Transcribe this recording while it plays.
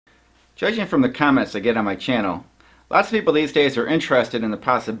Judging from the comments I get on my channel, lots of people these days are interested in the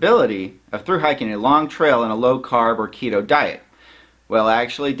possibility of through hiking a long trail in a low-carb or keto diet. Well, I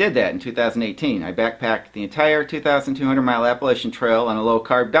actually did that in 2018. I backpacked the entire 2,200-mile Appalachian Trail on a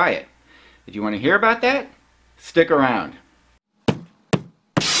low-carb diet. If you want to hear about that, stick around. Now,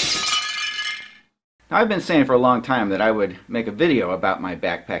 I've been saying for a long time that I would make a video about my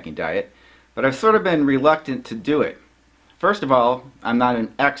backpacking diet, but I've sort of been reluctant to do it. First of all, I'm not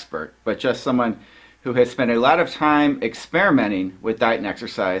an expert, but just someone who has spent a lot of time experimenting with diet and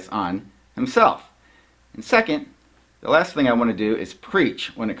exercise on himself. And second, the last thing I want to do is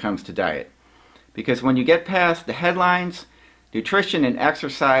preach when it comes to diet. Because when you get past the headlines, nutrition and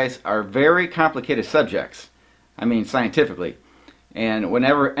exercise are very complicated subjects. I mean, scientifically. And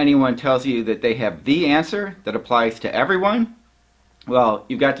whenever anyone tells you that they have the answer that applies to everyone, well,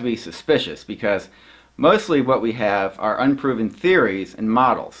 you've got to be suspicious, because mostly what we have are unproven theories and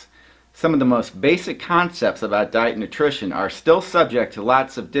models. Some of the most basic concepts about diet and nutrition are still subject to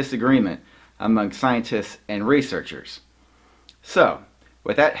lots of disagreement among scientists and researchers. So,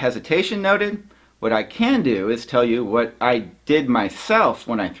 with that hesitation noted, what I can do is tell you what I did myself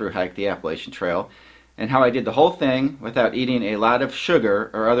when I thru-hiked the Appalachian Trail, and how I did the whole thing without eating a lot of sugar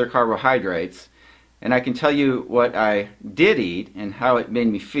or other carbohydrates. And I can tell you what I did eat and how it made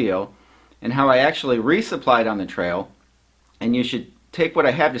me feel, and how I actually resupplied on the trail. And you should take what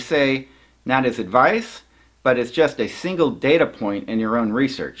I have to say not as advice, but as just a single data point in your own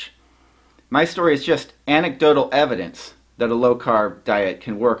research. My story is just anecdotal evidence that a low-carb diet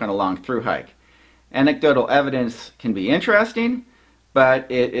can work on a long thru-hike. Anecdotal evidence can be interesting,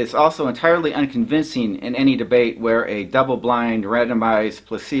 but it is also entirely unconvincing in any debate where a double-blind, randomized,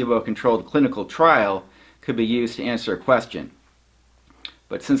 placebo-controlled clinical trial could be used to answer a question.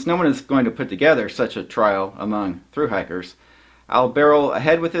 But since no one is going to put together such a trial among thru-hikers, I'll barrel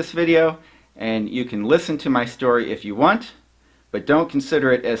ahead with this video, and you can listen to my story if you want, but don't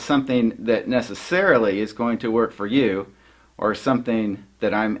consider it as something that necessarily is going to work for you, or something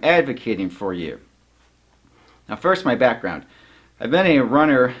that I'm advocating for you. Now, first, my background. I've been a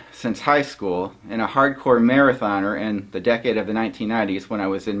runner since high school and a hardcore marathoner in the decade of the 1990s when I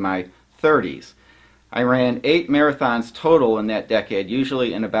was in my 30s. I ran 8 marathons total in that decade,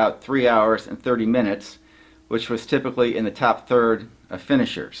 usually in about 3 hours and 30 minutes, which was typically in the top third of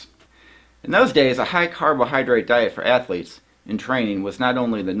finishers. In those days, a high carbohydrate diet for athletes in training was not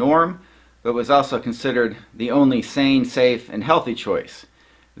only the norm, but was also considered the only sane, safe, and healthy choice.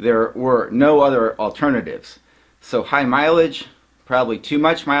 There were no other alternatives. So high mileage, probably too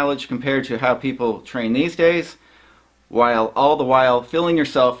much mileage compared to how people train these days, while all the while filling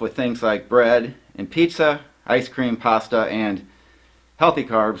yourself with things like bread and pizza, ice cream, pasta, and healthy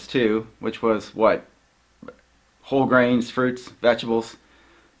carbs too, which was what? Whole grains, fruits, vegetables.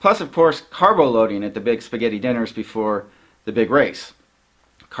 Plus, of course, carbo loading at the big spaghetti dinners before the big race.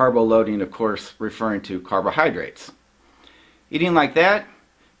 Carbo loading, of course, referring to carbohydrates. Eating like that,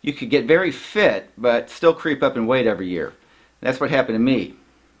 you could get very fit, but still creep up in weight every year. That's what happened to me.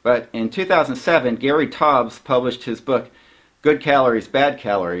 But in 2007, Gary Taubes published his book, Good Calories, Bad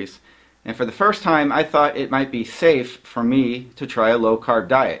Calories, and for the first time I thought it might be safe for me to try a low-carb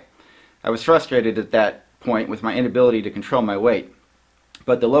diet. I was frustrated at that point with my inability to control my weight.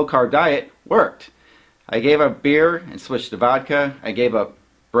 But the low-carb diet worked. I gave up beer and switched to vodka. I gave up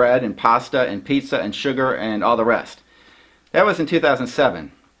bread and pasta and pizza and sugar and all the rest. That was in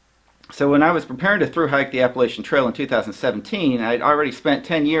 2007. So when I was preparing to thru-hike the Appalachian Trail in 2017, I'd already spent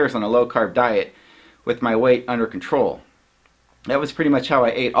 10 years on a low-carb diet with my weight under control. That was pretty much how I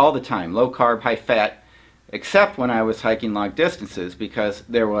ate all the time, low-carb, high-fat, except when I was hiking long distances, because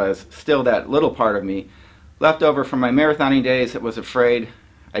there was still that little part of me left over from my marathoning days that was afraid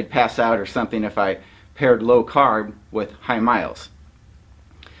I'd pass out or something if I paired low-carb with high miles.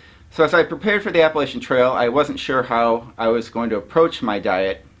 So as I prepared for the Appalachian Trail, I wasn't sure how I was going to approach my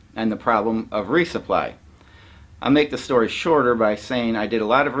diet and the problem of resupply. I'll make the story shorter by saying I did a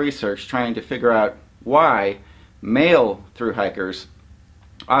lot of research trying to figure out why male thru-hikers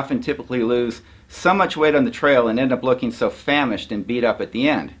often typically lose so much weight on the trail and end up looking so famished and beat up at the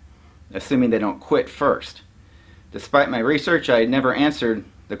end, assuming they don't quit first. Despite my research, I had never answered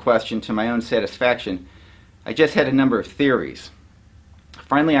the question to my own satisfaction. I just had a number of theories.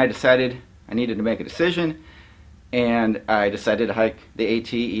 Finally, I decided I needed to make a decision, and I decided to hike the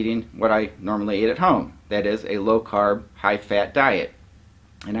AT eating what I normally eat at home. That is, a low-carb, high-fat diet.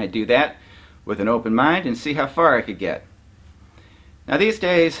 And I do that with an open mind and see how far I could get. Now these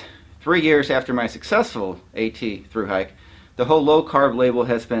days, 3 years after my successful AT thru-hike, the whole low-carb label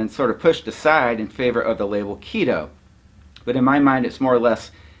has been sort of pushed aside in favor of the label Keto. But in my mind, it's more or less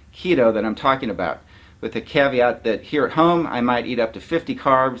keto that I'm talking about, with the caveat that here at home I might eat up to 50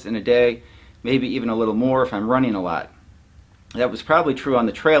 carbs in a day, maybe even a little more if I'm running a lot. That was probably true on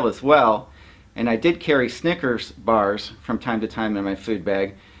the trail as well, and I did carry Snickers bars from time to time in my food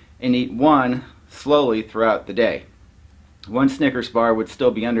bag and eat one slowly throughout the day. One Snickers bar would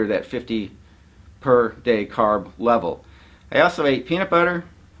still be under that 50 per day carb level. I also ate peanut butter,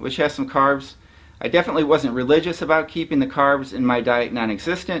 which has some carbs. I definitely wasn't religious about keeping the carbs in my diet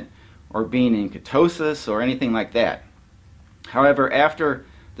non-existent or being in ketosis or anything like that. However, after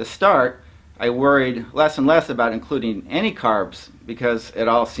the start, I worried less and less about including any carbs because it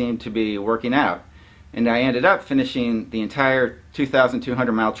all seemed to be working out. And I ended up finishing the entire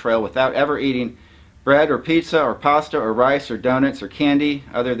 2,200 mile trail without ever eating bread or pizza or pasta or rice or donuts or candy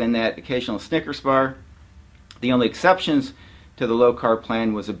other than that occasional Snickers bar. The only exceptions to the low carb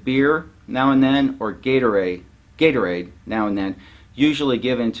plan was a beer now and then or Gatorade now and then, usually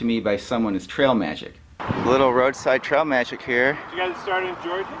given to me by someone as trail magic. Little roadside trail magic here. You guys started in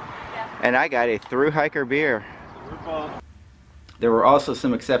Georgia? And I got a thru-hiker beer. There were also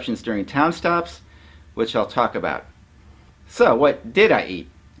some exceptions during town stops, which I'll talk about. So, what did I eat?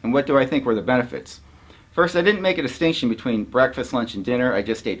 And what do I think were the benefits? First, I didn't make a distinction between breakfast, lunch, and dinner. I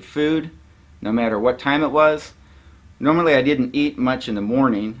just ate food, no matter what time it was. Normally, I didn't eat much in the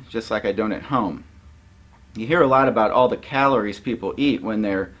morning, just like I don't at home. You hear a lot about all the calories people eat when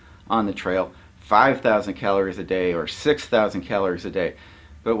they're on the trail, 5,000 calories a day or 6,000 calories a day.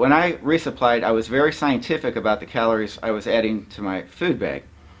 But when I resupplied, I was very scientific about the calories I was adding to my food bag,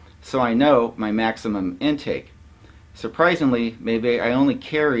 so I know my maximum intake. Surprisingly, maybe I only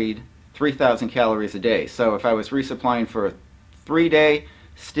carried 3,000 calories a day. So if I was resupplying for a 3-day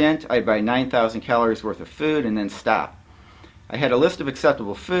stint, I'd buy 9,000 calories worth of food and then stop. I had a list of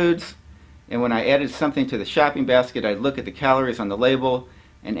acceptable foods, and when I added something to the shopping basket, I'd look at the calories on the label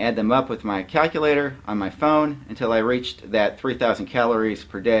and add them up with my calculator on my phone until I reached that 3,000 calories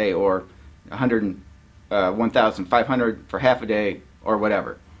per day or 1,500 for half a day or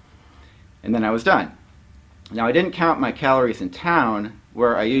whatever. And then I was done. Now, I didn't count my calories in town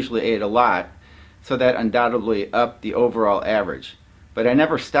where I usually ate a lot, so that undoubtedly upped the overall average. But I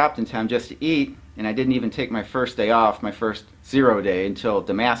never stopped in town just to eat, and I didn't even take my first day off, my first 0 day, until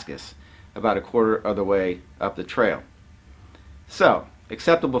Damascus, about a quarter of the way up the trail. So,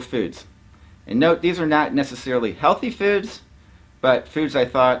 acceptable foods. And note, these are not necessarily healthy foods, but foods I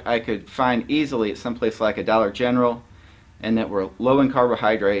thought I could find easily at someplace like a Dollar General, and that were low in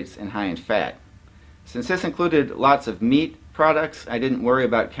carbohydrates and high in fat. Since this included lots of meat products, I didn't worry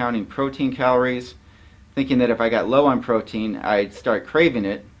about counting protein calories, thinking that if I got low on protein, I'd start craving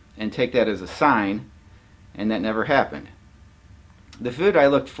it and take that as a sign, and that never happened. The food I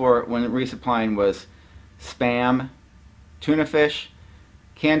looked for when resupplying was Spam, tuna fish,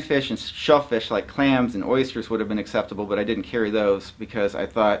 canned fish, and shellfish like clams and oysters would have been acceptable, but I didn't carry those because I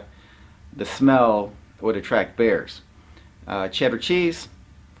thought the smell would attract bears. Cheddar cheese,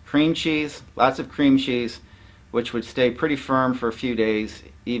 cream cheese, lots of cream cheese, which would stay pretty firm for a few days,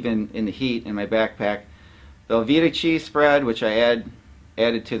 even in the heat in my backpack. Velveeta cheese spread, which I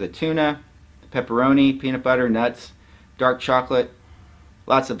added to the tuna, pepperoni, peanut butter, nuts, dark chocolate,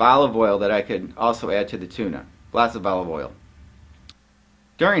 lots of olive oil that I could also add to the tuna, lots of olive oil.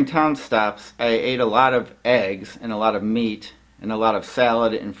 During town stops, I ate a lot of eggs and a lot of meat and a lot of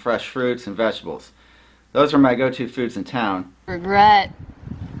salad and fresh fruits and vegetables. Those were my go-to foods in town. Regret.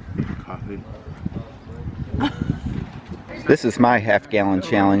 Coffee. This is my half-gallon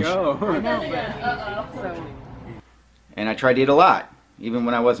challenge. And I tried to eat a lot, even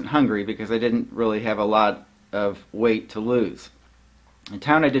when I wasn't hungry, because I didn't really have a lot of weight to lose. In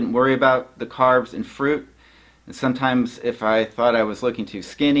town, I didn't worry about the carbs and fruit. And sometimes if I thought I was looking too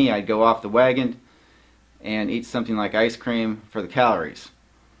skinny, I'd go off the wagon and eat something like ice cream for the calories.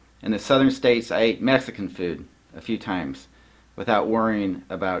 In the southern states, I ate Mexican food a few times without worrying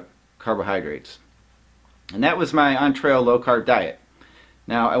about carbohydrates. And that was my on-trail low-carb diet.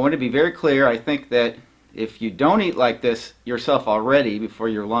 Now, I want to be very clear. I think that if you don't eat like this yourself already before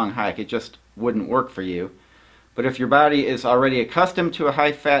your long hike, it just wouldn't work for you. But if your body is already accustomed to a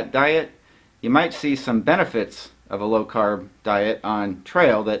high-fat diet, you might see some benefits of a low-carb diet on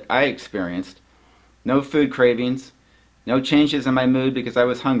trail that I experienced. No food cravings, no changes in my mood because I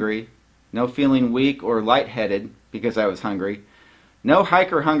was hungry, no feeling weak or lightheaded because I was hungry, no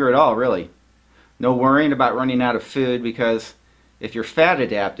hiker hunger at all, really. No worrying about running out of food because if you're fat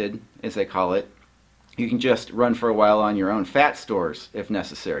adapted, as they call it, you can just run for a while on your own fat stores if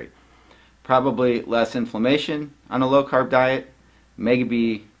necessary. Probably less inflammation on a low-carb diet,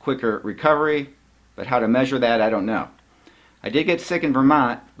 maybe quicker recovery, but how to measure that, I don't know. I did get sick in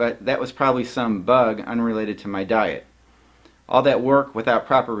Vermont, but that was probably some bug unrelated to my diet. All that work without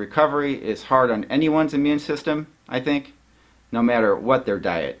proper recovery is hard on anyone's immune system, I think, no matter what their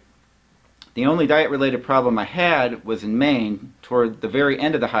diet. The only diet-related problem I had was in Maine toward the very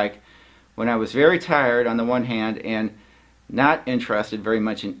end of the hike, when I was very tired on the one hand and not interested very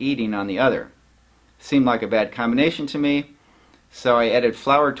much in eating on the other. Seemed like a bad combination to me, so I added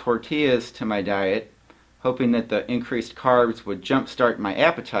flour tortillas to my diet, hoping that the increased carbs would jumpstart my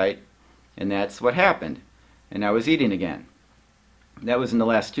appetite, and that's what happened, and I was eating again. That was in the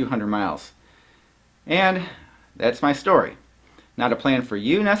last 200 miles. And that's my story. Not a plan for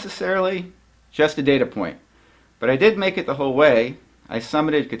you necessarily, just a data point. But I did make it the whole way. I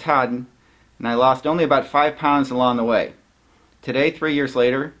summited Katahdin, and I lost only about 5 pounds along the way. Today, 3 years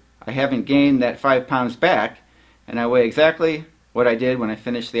later, I haven't gained that 5 pounds back, and I weigh exactly what I did when I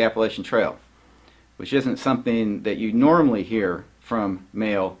finished the Appalachian Trail, which isn't something that you normally hear from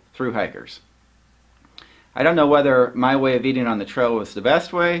male thru-hikers. I don't know whether my way of eating on the trail was the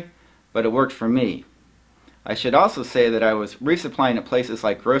best way, but it worked for me. I should also say that I was resupplying at places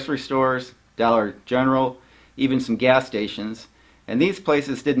like grocery stores, Dollar General, even some gas stations, and these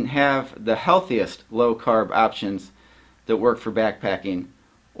places didn't have the healthiest low-carb options that work for backpacking,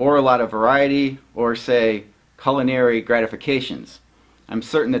 or a lot of variety, or say, culinary gratifications. I'm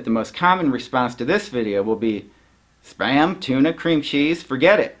certain that the most common response to this video will be, Spam, tuna, cream cheese,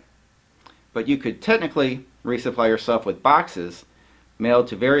 forget it. But you could technically resupply yourself with boxes mailed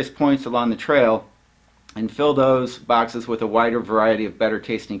to various points along the trail and fill those boxes with a wider variety of better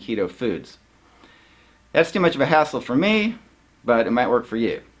tasting keto foods. That's too much of a hassle for me, but it might work for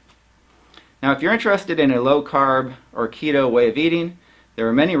you. Now, if you're interested in a low carb or keto way of eating, there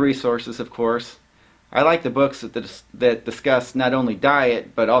are many resources, of course. I like the books that discuss not only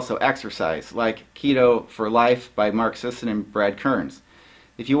diet but also exercise, like Keto for Life by Mark Sisson and Brad Kearns.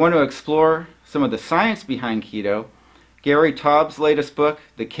 If you want to explore some of the science behind keto, Gary Taub's latest book,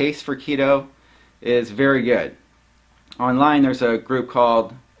 The Case for Keto, is very good. Online there's a group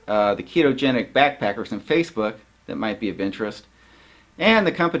called the Ketogenic Backpackers on Facebook that might be of interest. And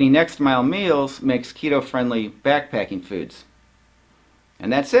the company Next Mile Meals makes keto-friendly backpacking foods.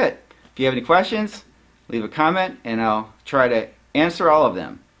 And that's it. If you have any questions, leave a comment and I'll try to answer all of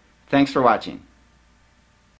them. Thanks for watching.